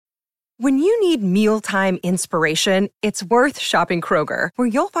When you need mealtime inspiration, it's worth shopping Kroger, where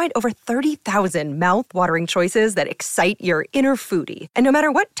you'll find over 30,000 mouth-watering choices that excite your inner foodie. And no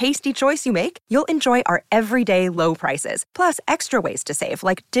matter what tasty choice you make, you'll enjoy our everyday low prices, plus extra ways to save,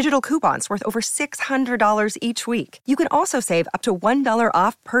 like digital coupons worth over $600 each week. You can also save up to $1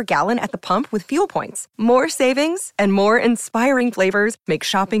 off per gallon at the pump with fuel points. More savings and more inspiring flavors make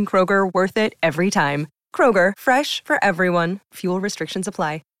shopping Kroger worth it every time. Kroger, fresh for everyone. Fuel restrictions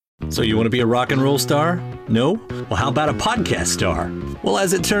apply. So you want to be a rock and roll star? No? Well, how about a podcast star? Well,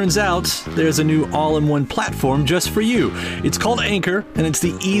 as it turns out, there's a new all-in-one platform just for you. It's called Anchor, and it's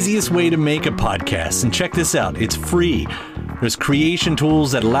the easiest way to make a podcast. And check this out, it's free. There's creation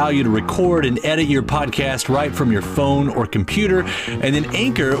tools that allow you to record and edit your podcast right from your phone or computer, and then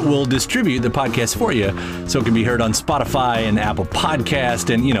Anchor will distribute the podcast for you so it can be heard on Spotify and Apple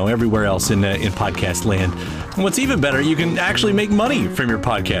Podcast and, everywhere else in podcast land. And what's even better, you can actually make money from your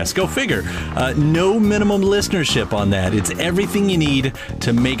podcast. Go figure. No minimum listenership on that. It's everything you need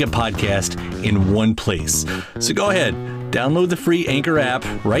to make a podcast in one place. So go ahead. Download the free Anchor app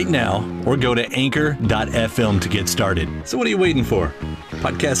right now or go to anchor.fm to get started. So what are you waiting for?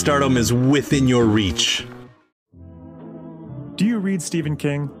 Podcast stardom is within your reach. Do you read Stephen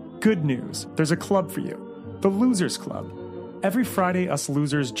King? Good news. There's a club for you. The Losers Club. Every Friday, us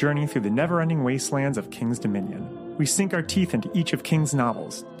losers journey through the never-ending wastelands of King's Dominion. We sink our teeth into each of King's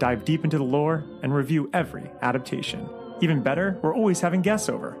novels, dive deep into the lore, and review every adaptation. Even better, we're always having guests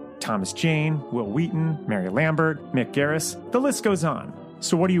over. Thomas Jane, Will Wheaton, Mary Lambert, Mick Garris, the list goes on.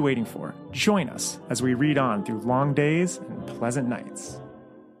 So what are you waiting for? Join us as we read on through long days and pleasant nights.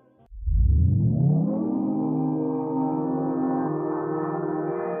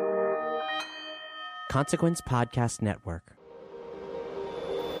 Consequence Podcast Network.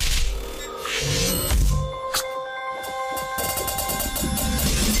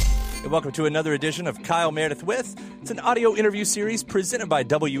 Welcome to another edition of Kyle Meredith With. It's an audio interview series presented by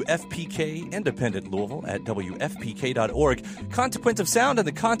WFPK Independent Louisville at WFPK.org, Consequence of Sound, and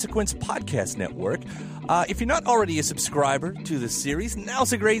the Consequence Podcast Network. If you're not already a subscriber to this series,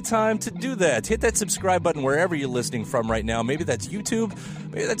 now's a great time to do that. Hit that subscribe button wherever you're listening from right now. Maybe that's YouTube,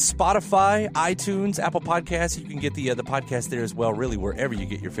 maybe that's Spotify, iTunes, Apple Podcasts. You can get the podcast there as well, really wherever you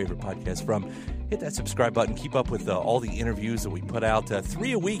get your favorite podcast from. Hit that subscribe button. Keep up with all the interviews that we put out,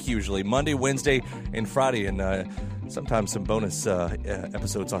 3 a week usually, Monday, Wednesday, and Friday, and sometimes some bonus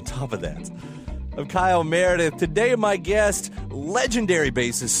episodes on top of that. I'm Kyle Meredith. Today, my guest, legendary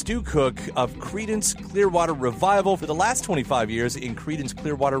bassist Stu Cook of Creedence Clearwater Revival. For the last 25 years in Creedence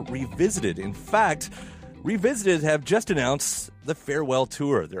Clearwater Revisited. In fact, Revisited have just announced the farewell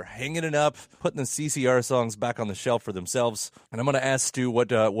tour. They're hanging it up, putting the CCR songs back on the shelf for themselves. And I'm going to ask Stu what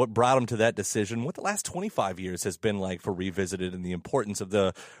brought him to that decision, what the last 25 years has been like for Revisited and the importance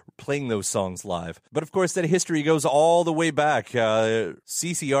of playing those songs live. But of course, that history goes all the way back.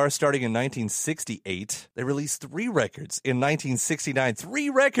 CCR starting in 1968. They released 3 records in 1969. 3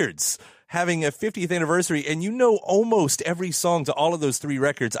 records! Having a 50th anniversary, and you know almost every song to all of those 3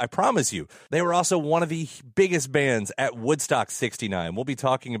 records, I promise you. They were also one of the biggest bands at Woodstock 69. We'll be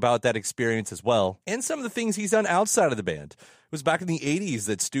talking about that experience as well, and some of the things he's done outside of the band. It was back in the 80s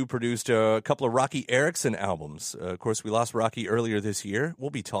that Stu produced a couple of Rocky Erickson albums. Of course, we lost Rocky earlier this year.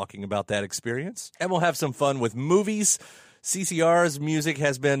 We'll be talking about that experience, and we'll have some fun with movies. CCR's music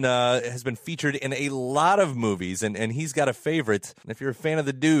has been featured in a lot of movies, and he's got a favorite. And if you're a fan of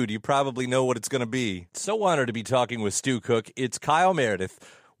the dude, you probably know what it's going to be. So honored to be talking with Stu Cook. It's Kyle Meredith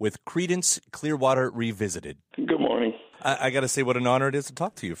with Creedence Clearwater Revisited. Good morning. I got to say what an honor it is to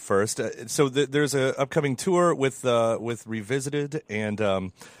talk to you first. So there's an upcoming tour with Revisited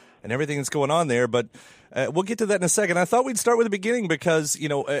and everything that's going on there, but we'll get to that in a second. I thought we'd start with the beginning because,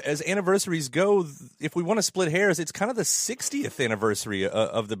 as anniversaries go, if we want to split hairs, it's kind of the 60th anniversary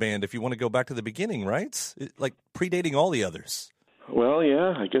of the band, if you want to go back to the beginning, right? Like predating all the others. Well,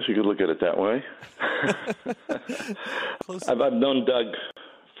 yeah, I guess you could look at it that way. I've known Doug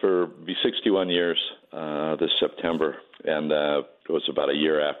for 61 years this September, and it was about a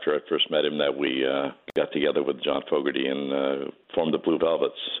year after I first met him that we got together with John Fogerty and formed the Blue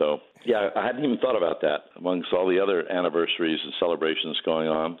Velvets. So, yeah, I hadn't even thought about that. Amongst all the other anniversaries and celebrations going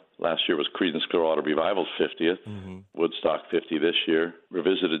on, last year was Creedence Clearwater Revival's 50th, Woodstock 50 this year,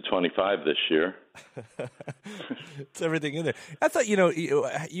 Revisited 25 this year. It's everything in there. I thought,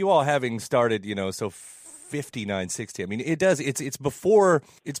 you all having started, so 59, 60. I mean, it does. It's before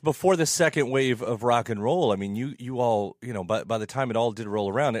the second wave of rock and roll. I mean, you all, by the time it all did roll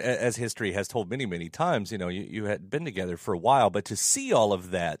around, as history has told many, many times, you had been together for a while, but to see all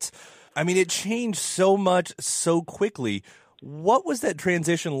of that, I mean, it changed so much so quickly. What was that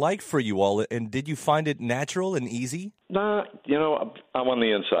transition like for you all, and did you find it natural and easy? Nah, I'm on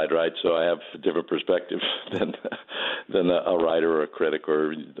the inside, right? So I have a different perspective than a writer or a critic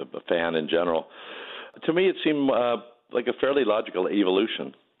or a fan in general. To me, it seemed like a fairly logical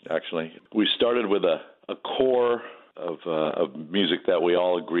evolution, actually. We started with a core of music that we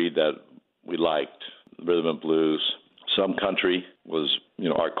all agreed that we liked, rhythm and blues. Some country was,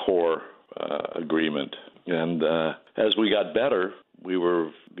 our core agreement. And as we got better, we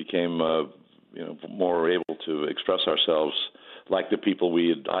became more able to express ourselves like the people we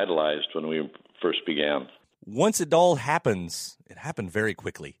had idolized when we first began. Once it all happens, it happened very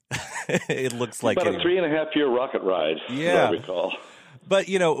quickly. It looks like about a 3.5-year rocket ride, yeah. As I recall. But,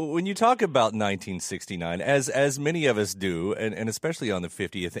 when you talk about 1969, as many of us do, and especially on the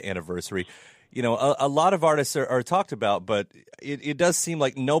 50th anniversary, a lot of artists are talked about, but it does seem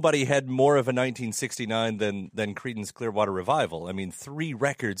like nobody had more of a 1969 than Creedence Clearwater Revival. I mean, 3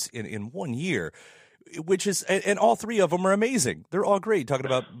 records in 1 year, which is, and all 3 of them are amazing. They're all great. Talking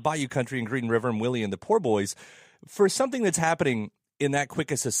about Bayou Country and Green River and Willie and the Poor Boys. For something that's happening in that quick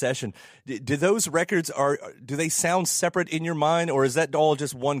a succession, do those records do they sound separate in your mind, or is that all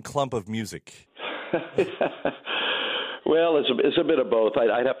just one clump of music? Well, it's a bit of both.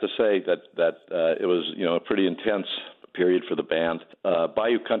 I'd have to say that it was a pretty intense period for the band.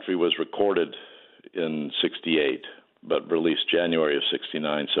 Bayou Country was recorded in '68, but released January of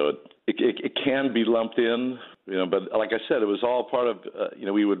 '69, so it can be lumped in. But like I said, it was all part of.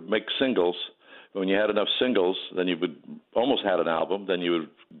 We would make singles. When you had enough singles, then you would almost had an album. Then you would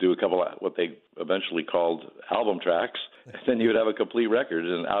do a couple of what they eventually called album tracks. And then you would have a complete record,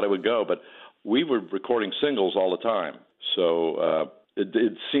 and out it would go. But we were recording singles all the time. So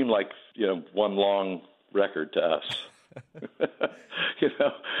it seemed like one long record to us.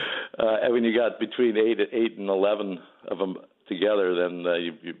 And when you got between 8 and 11 of them together, then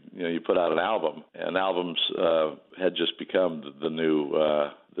you put out an album. And albums had just become the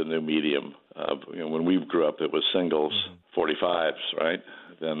new medium. When we grew up, it was singles, 45s, right?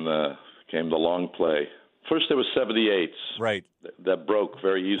 Then came the long play. First, there was 78s, right? That broke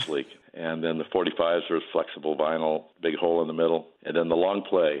very easily, and then the 45s were flexible vinyl, big hole in the middle, and then the long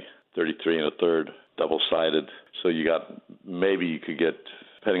play, 33 1/3, double-sided. So maybe you could get,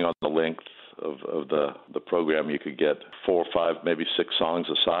 depending on the length of the program, you could get 4 or 5, maybe 6 songs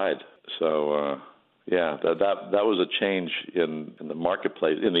a side. So that was a change in the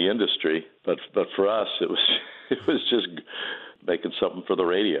marketplace, in the industry. But for us, it was just making something for the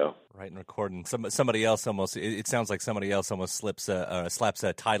radio. Right, and recording. Somebody else almost, it sounds like somebody else almost slaps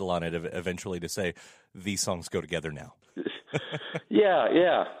a title on it eventually to say, these songs go together now.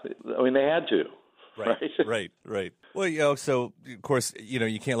 Yeah. I mean, they had to. Right. Well, so, of course,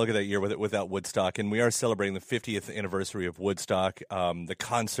 you can't look at that year without Woodstock, and we are celebrating the 50th anniversary of Woodstock. The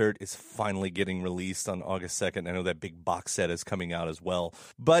concert is finally getting released on August 2nd. I know that big box set is coming out as well.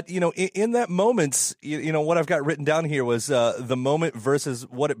 But, in that moment, what I've got written down here was the moment versus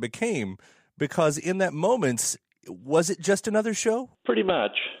what it became, because in that moment, was it just another show? Pretty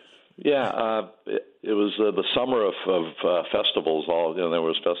much. Yeah, it was the summer of festivals. There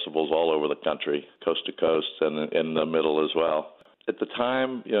was festivals all over the country, coast to coast, and in the middle as well. At the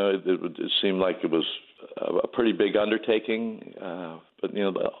time, it seemed like it was a pretty big undertaking, but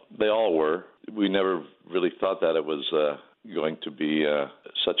they all were. We never really thought that it was going to be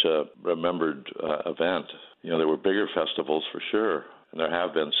such a remembered event. There were bigger festivals for sure, and there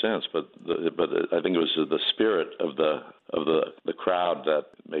have been since. But I think it was the spirit of the crowd that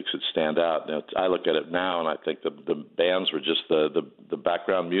makes it stand out. I look at it now, and I think the bands were just the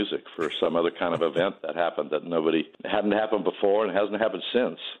background music for some other kind of event that happened that hadn't happened before and hasn't happened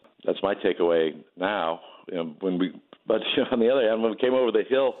since. That's my takeaway now. But on the other hand, when we came over the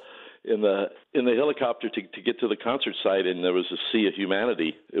hill in the helicopter to get to the concert site, and there was a sea of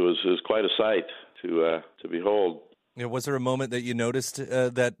humanity, it was quite a sight to behold. Was there a moment that you noticed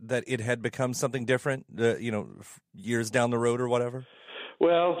that it had become something different, years down the road or whatever?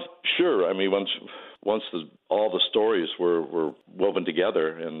 Well, sure. I mean, once all the stories were woven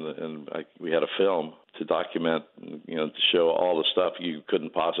together, and we had a film to document, to show all the stuff, you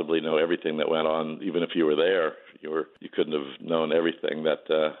couldn't possibly know everything that went on, even if you were there. You couldn't have known everything that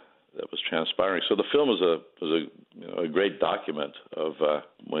was transpiring. So the film was a great document of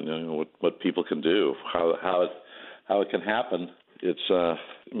what people can do, how it can happen. It's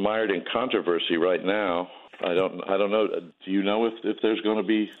mired in controversy right now. I don't know. Do you know if there's going to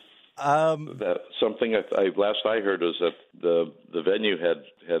be something? Last I heard was that the venue had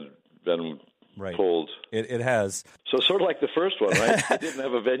been Right. pulled. It has. So sort of like the first one, right? They didn't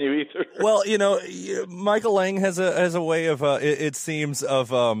have a venue either. Well, Michael Lang has a way of it seems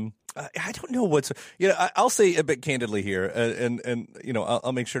of I don't know what's I'll say a bit candidly here, and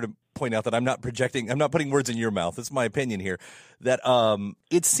I'll make sure to point out that I'm not projecting, I'm not putting words in your mouth. It's my opinion here that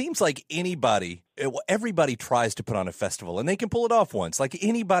it seems like everybody tries to put on a festival, and they can pull it off once. Like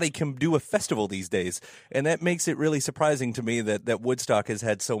anybody can do a festival these days, and that makes it really surprising to me that Woodstock has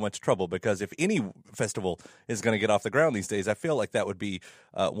had so much trouble, because if any festival is going to get off the ground these days, I feel like that would be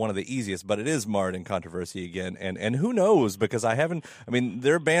one of the easiest, but it is marred in controversy again, and who knows, because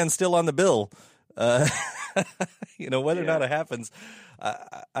there are bands still on the bill, whether or not it happens,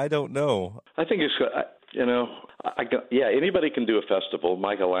 I don't know. I think it's, anybody can do a festival.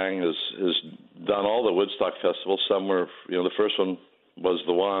 Michael Lang has done all the Woodstock festivals. Some were, the first one was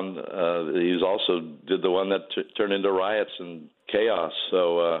the one. He's also did the one that turned into riots and chaos.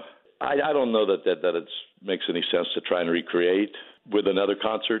 So I don't know that it makes any sense to try and recreate with another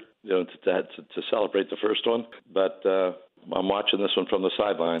concert, to celebrate the first one. But I'm watching this one from the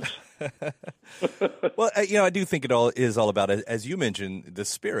sidelines. Well, I do think it all is all about, as you mentioned, the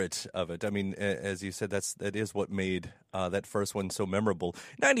spirit of it. I mean, as you said, that is what made that first one so memorable.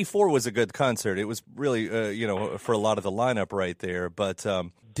 94 was a good concert. It was really, for a lot of the lineup right there. But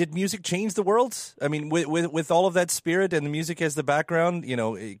did music change the world? I mean, with all of that spirit and the music as the background,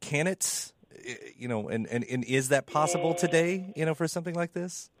 can it? And is that possible today, for something like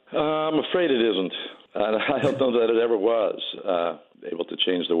this? I'm afraid it isn't. I don't know that it ever was able to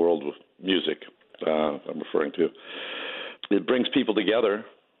change the world with music. I'm referring to. It brings people together.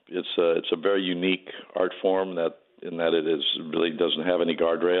 It's a very unique art form in that it really doesn't have any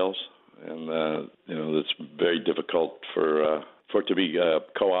guardrails, and it's very difficult for it to be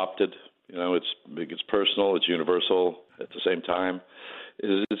co-opted. It's personal. It's universal at the same time.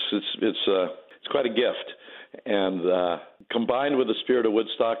 It's quite a gift. And combined with the spirit of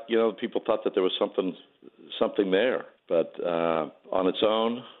Woodstock, people thought that there was something there. But on its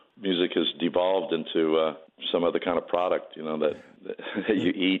own, music has devolved into some other kind of product, that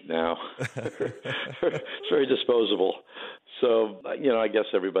you eat now. It's very disposable. So, I guess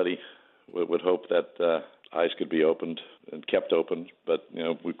everybody would hope that eyes could be opened and kept open. But,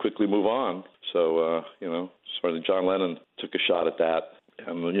 we quickly move on. So, certainly John Lennon took a shot at that.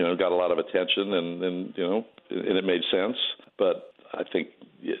 And, got a lot of attention, and it made sense. But I think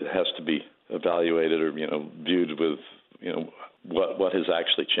it has to be evaluated or, viewed with, what has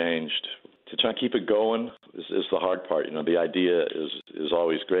actually changed. To try and keep it going is the hard part. The idea is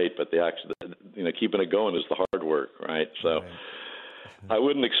always great, but keeping it going is the hard work, right? So right. I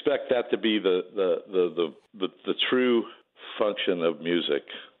wouldn't expect that to be the true function of music.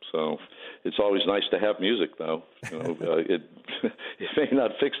 So it's always nice to have music, though. It may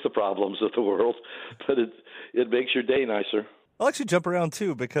not fix the problems of the world, but it makes your day nicer. I'll actually jump around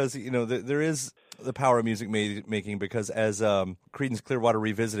too, because there is the power of music making. Because as Creedence Clearwater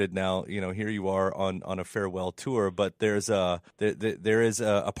Revisited now, here you are on a farewell tour, but there is a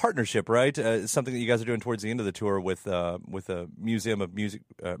partnership, right? Something that you guys are doing towards the end of the tour with a museum of music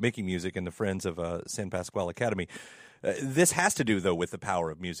making music and the Friends of San Pasquale Academy. This has to do, though, with the power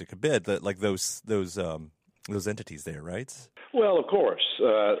of music a bit, like those entities there, right? Well, of course.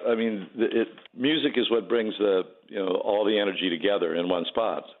 Music is what brings all the energy together in one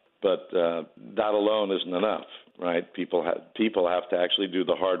spot. But that alone isn't enough, right? People have to actually do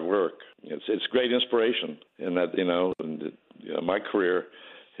the hard work. It's great inspiration in that my career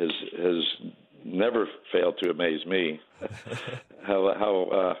has never failed to amaze me.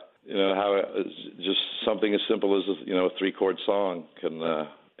 How just something as simple as a 3-chord song can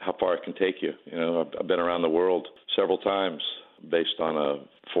how far it can take you. I've been around the world several times based on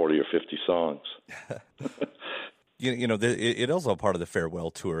 40 or 50 songs. It is all part of the farewell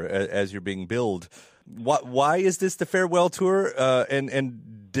tour as you're being billed. Why is this the farewell tour?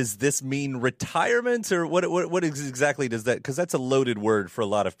 And does this mean retirement, or what exactly does that? Because that's a loaded word for a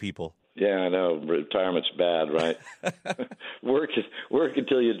lot of people. Yeah, I know. Retirement's bad, right? Work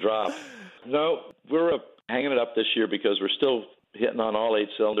until you drop. No, we're hanging it up this year because we're still hitting on all 8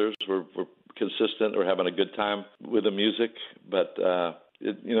 cylinders. We're consistent. We're having a good time with the music, but the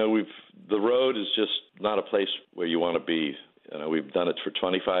road is just not a place where you want to be. We've done it for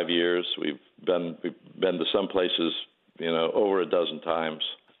 25 years. We've been to some places, over a dozen times,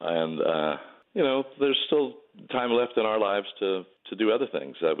 and there's still time left in our lives to do other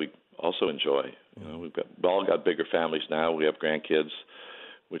things that we also enjoy. We've all got bigger families now. We have grandkids,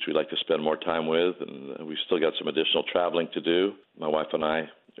 which we like to spend more time with, and we've still got some additional traveling to do. My wife and I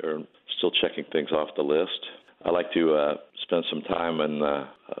are still checking things off the list. I like to spent some time in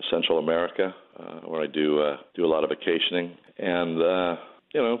Central America, where I do a lot of vacationing, and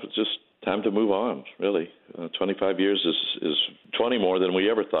it's just time to move on. Really, 25 years is 20 more than we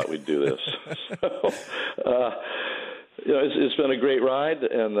ever thought we'd do this. So, it's been a great ride,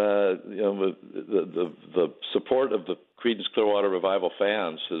 and the support of the Creedence Clearwater Revival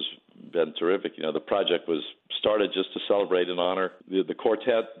fans has been terrific. The project was started just to celebrate and honor the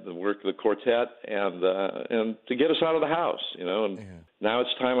quartet, the work of the quartet, and to get us out of the house. Now it's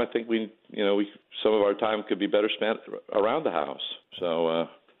time. I think we some of our time could be better spent around the house. So.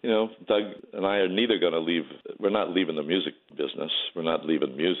 Doug and I are neither going to leave. We're not leaving the music business. We're not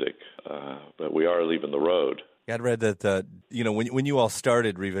leaving music, but we are leaving the road. I read that, when you all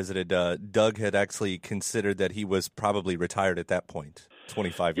started Revisited, Doug had actually considered that he was probably retired at that point,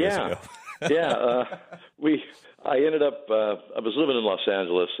 25 years ago. I ended up, I was living in Los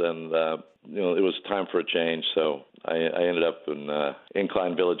Angeles, and, it was time for a change. So I ended up in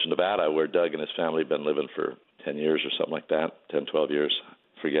Incline Village, Nevada, where Doug and his family had been living for 10 years or something like that, 10, 12 years.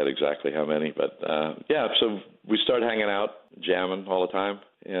 Forget exactly how many, but so we started hanging out, jamming all the time,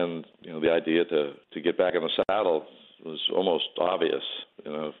 and the idea to get back in the saddle was almost obvious.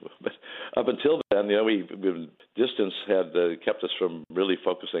 But up until then, distance had kept us from really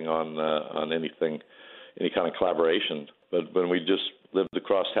focusing on anything, any kind of collaboration. But when we just lived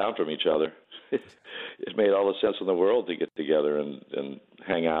across town from each other, it made all the sense in the world to get together and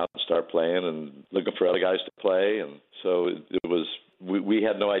hang out and start playing and looking for other guys to play, and so it was. We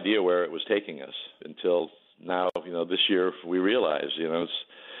had no idea where it was taking us until now. This year we realized, it's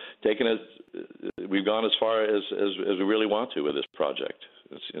taken us. We've gone as far as we really want to with this project.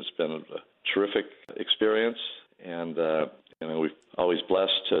 It's been a terrific experience, and we're always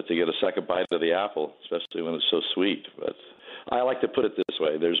blessed to get a second bite of the apple, especially when it's so sweet. But I like to put it this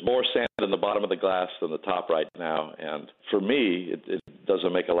way: there's more sand in the bottom of the glass than the top right now, and for me, it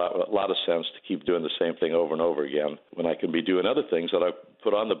doesn't make a lot of sense to keep doing the same thing over and over again when I can be doing other things that I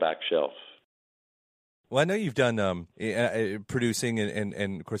put on the back shelf. Well, I know you've done producing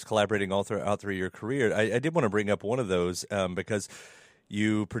and, of course, collaborating all throughout your career. I did want to bring up one of those because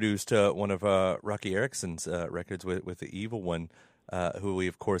you produced one of Rocky Erickson's records with The Evil One, who we,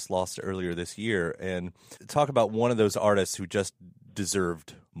 of course, lost earlier this year. And talk about one of those artists who just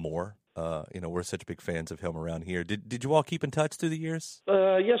deserved more. We're such big fans of him around here. Did you all keep in touch through the years?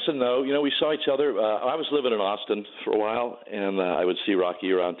 Yes and no. We saw each other. I was living in Austin for a while, and I would see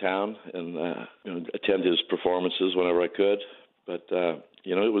Rocky around town and attend his performances whenever I could. But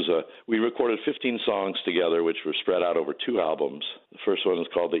it was we recorded 15 songs together, which were spread out over 2 albums. The first one was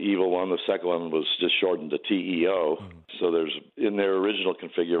called The Evil One. The second one was just shortened to TEO. Mm-hmm. So there's, in their original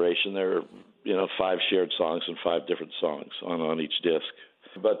configuration, there are 5 shared songs and 5 different songs on each disc.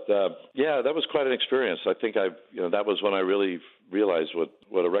 But that was quite an experience. I think that was when I really realized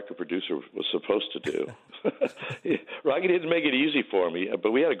what a record producer was supposed to do. Rocky didn't make it easy for me,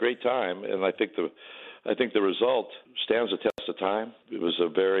 but we had a great time, and I think the result stands the test of time. It was a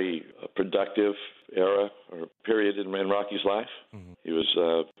very productive era or period in Rocky's life. Mm-hmm. He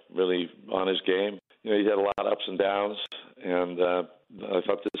was really on his game. He had a lot of ups and downs, and I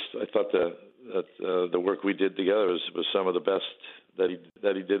thought that the work we did together was some of the best that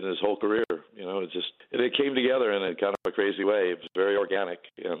he did in his whole career. It came together in a kind of a crazy way. It was very organic,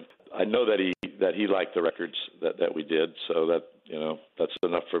 and I know that he liked the records that we did. So that's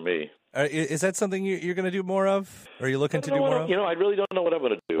enough for me. Is that something you're going to do more of? Or are you looking to do more of? I really don't know what I'm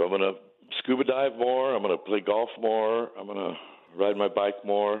going to do. I'm going to scuba dive more. I'm going to play golf more. I'm going to ride my bike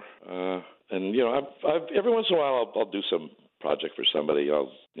more. And I've every once in a while I'll do some project for somebody.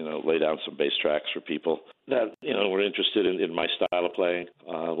 I'll lay down some bass tracks for people that were interested in my style of playing.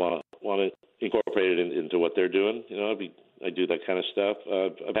 Want to incorporate it into what they're doing. I do that kind of stuff.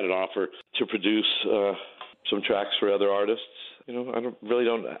 I've had an offer to produce some tracks for other artists. I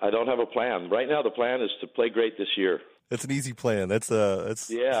don't have a plan right now. The plan is to play great this year. That's an easy plan. That's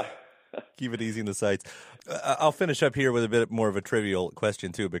yeah. Keep it easy in the sights. I'll finish up here with a bit more of a trivial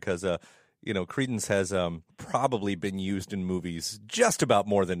question too, because Creedence has probably been used in movies just about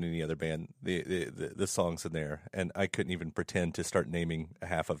more than any other band. The songs in there, and I couldn't even pretend to start naming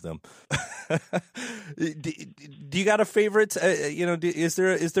half of them. Do you got a favorite? Is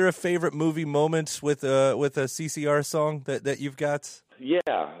there a favorite movie moment with a CCR song that you've got? Yeah,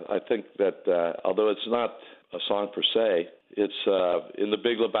 I think that although it's not a song per se, it's in The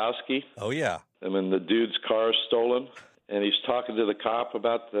Big Lebowski. Oh yeah, the dude's car is stolen. And he's talking to the cop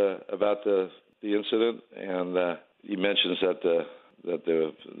about the incident, and he mentions that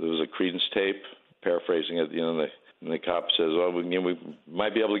there was a Creedence tape, paraphrasing it. And the cop says, "Well, we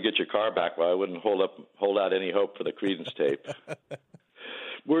might be able to get your car back." Well, I wouldn't hold out any hope for the Creedence tape.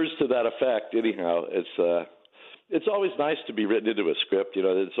 Words to that effect. Anyhow, it's always nice to be written into a script.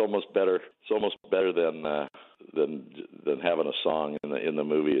 It's almost better. It's almost better than having a song in the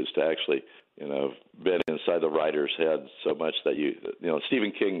movie is to actually been inside the writer's head so much that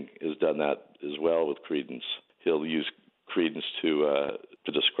Stephen King has done that as well with Creedence. He'll use Creedence to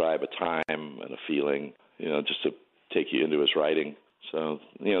describe a time and a feeling, just to take you into his writing. So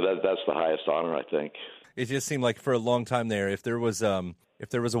that's the highest honor, I think. It just seemed like for a long time there, if there was a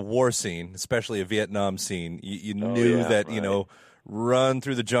war scene, especially a Vietnam scene, you knew that right. Run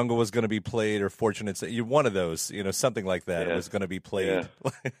Through the Jungle was going to be played, or Fortunate. You're one of those, something like that. Yeah. It was going to be played.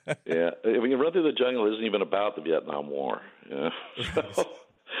 Yeah. Run Through the Jungle isn't even about the Vietnam War. So,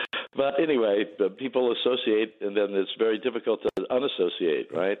 but anyway, people associate, and then it's very difficult to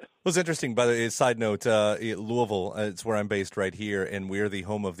unassociate, right? Well, it's interesting, by the way, side note, Louisville, it's where I'm based right here, and we're the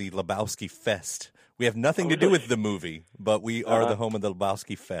home of the Lebowski Fest. We have nothing to do with the movie, but we are the home of the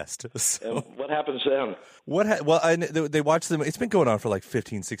Lebowski Fest. So. And what happens then? They watch them. It's been going on for like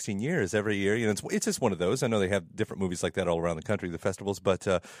 15, 16 years every year. It's just one of those. I know they have different movies like that all around the country, the festivals, but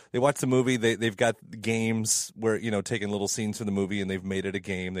they watch the movie. They've got games where, taking little scenes from the movie, and they've made it a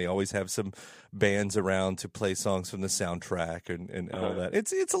game. They always have some bands around to play songs from the soundtrack and all that.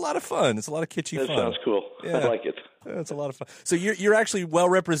 It's a lot of fun. It's a lot of kitschy fun. That sounds cool. Yeah. I like it. It's a lot of fun. So you're actually well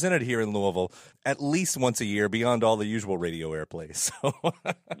represented here in Louisville, at least once a year, beyond all the usual radio airplay. So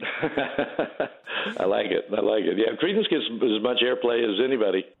I like it. Yeah, Creedence gets as much airplay as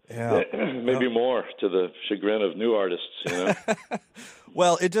anybody. Yeah, maybe more, to the chagrin of new artists.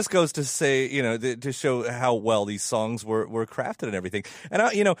 Well, it just goes to say, to show how well these songs were crafted and everything. And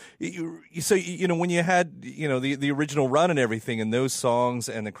when you had, the original run and everything, and those songs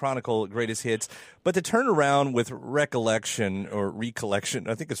and the Chronicle greatest hits, but to turn around with recollection or recollection,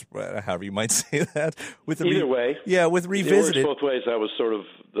 I think it's however you might say that. With either way, yeah, with revisited. It works both ways. That was sort of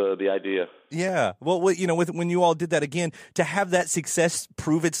the idea. Yeah. Well, when you all did that again, to have that success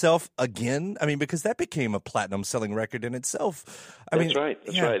prove itself again, because that became a platinum selling record in itself. That's right.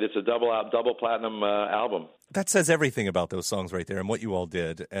 It's a double platinum album. That says everything about those songs right there and what you all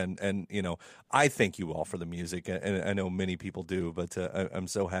did. And I thank you all for the music, and I know many people do, but I'm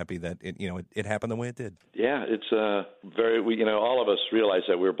so happy that it happened the way it did. Yeah, it's all of us realize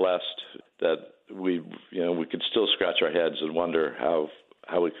that we're blessed that we could still scratch our heads and wonder how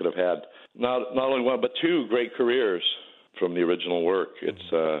we could have had not only one but two great careers from the original work.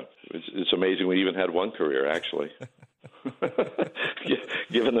 It's amazing we even had one career, actually.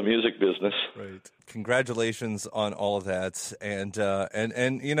 Given the music business. Right. Congratulations on all of that, and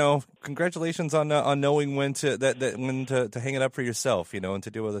congratulations on knowing when to hang it up for yourself, and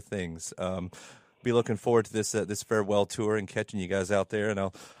to do other things. Be looking forward to this farewell tour and catching you guys out there. And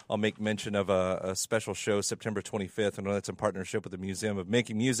I'll make mention of a special show September 25th. I know that's in partnership with the Museum of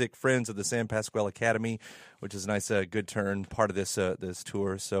Making Music, Friends of the San Pasquale Academy, which is a nice good turn part of this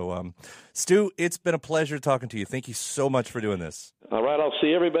tour. So, Stu, it's been a pleasure talking to you. Thank you so much for doing this. All right, I'll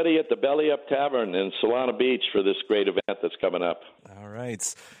see everybody at the Belly Up Tavern in Solana Beach for this great event that's coming up. All right.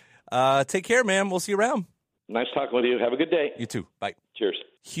 Take care, man. We'll see you around. Nice talking with you. Have a good day. You too. Bye. Cheers.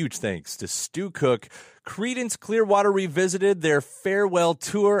 Huge thanks to Stu Cook. Creedence Clearwater Revisited, their farewell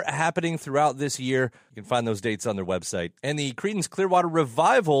tour happening throughout this year. You can find those dates on their website. And the Creedence Clearwater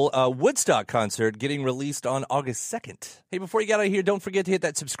Revival Woodstock concert getting released on August 2nd. Hey, before you get out of here, don't forget to hit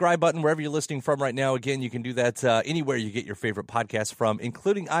that subscribe button wherever you're listening from right now. Again, you can do that anywhere you get your favorite podcasts from,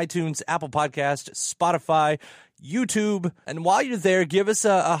 including iTunes, Apple Podcasts, Spotify, YouTube. And while you're there, give us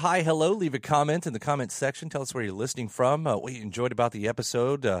a hi, hello, leave a comment in the comments section. Tell us where you're listening from, what you enjoyed about the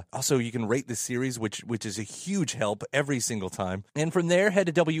episode. Also, you can rate this series, which is a huge help every single time. And from there, head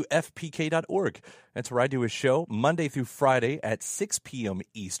to WFPK.org. That's where I do a show Monday through Friday at 6 p.m.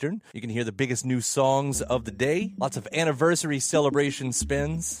 Eastern. You can hear the biggest new songs of the day, lots of anniversary celebration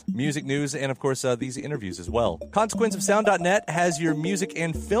spins, music news, and of course, these interviews as well. ConsequenceOfSound.net has your music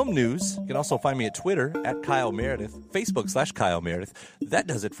and film news. You can also find me at Twitter at Kyle Meredith, Facebook/Kyle Meredith. That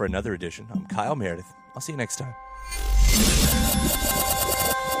does it for another edition. I'm Kyle Meredith. I'll see you next time.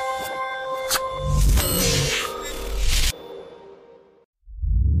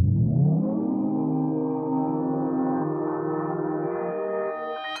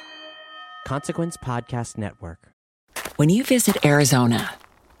 Consequence Podcast Network. When you visit Arizona,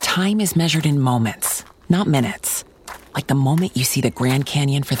 time is measured in moments, not minutes. Like the moment you see the Grand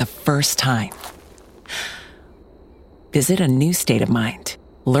Canyon for the first time. Visit a new state of mind.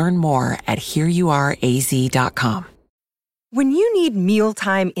 Learn more at hereyouareaz.com. When you need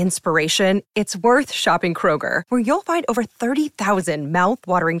mealtime inspiration, it's worth shopping Kroger, where you'll find over 30,000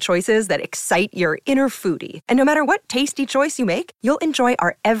 mouth-watering choices that excite your inner foodie. And no matter what tasty choice you make, you'll enjoy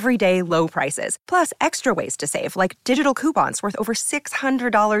our everyday low prices, plus extra ways to save, like digital coupons worth over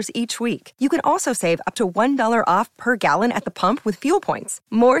 $600 each week. You can also save up to $1 off per gallon at the pump with fuel points.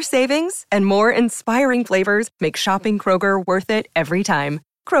 More savings and more inspiring flavors make shopping Kroger worth it every time.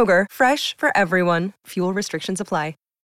 Kroger, fresh for everyone. Fuel restrictions apply.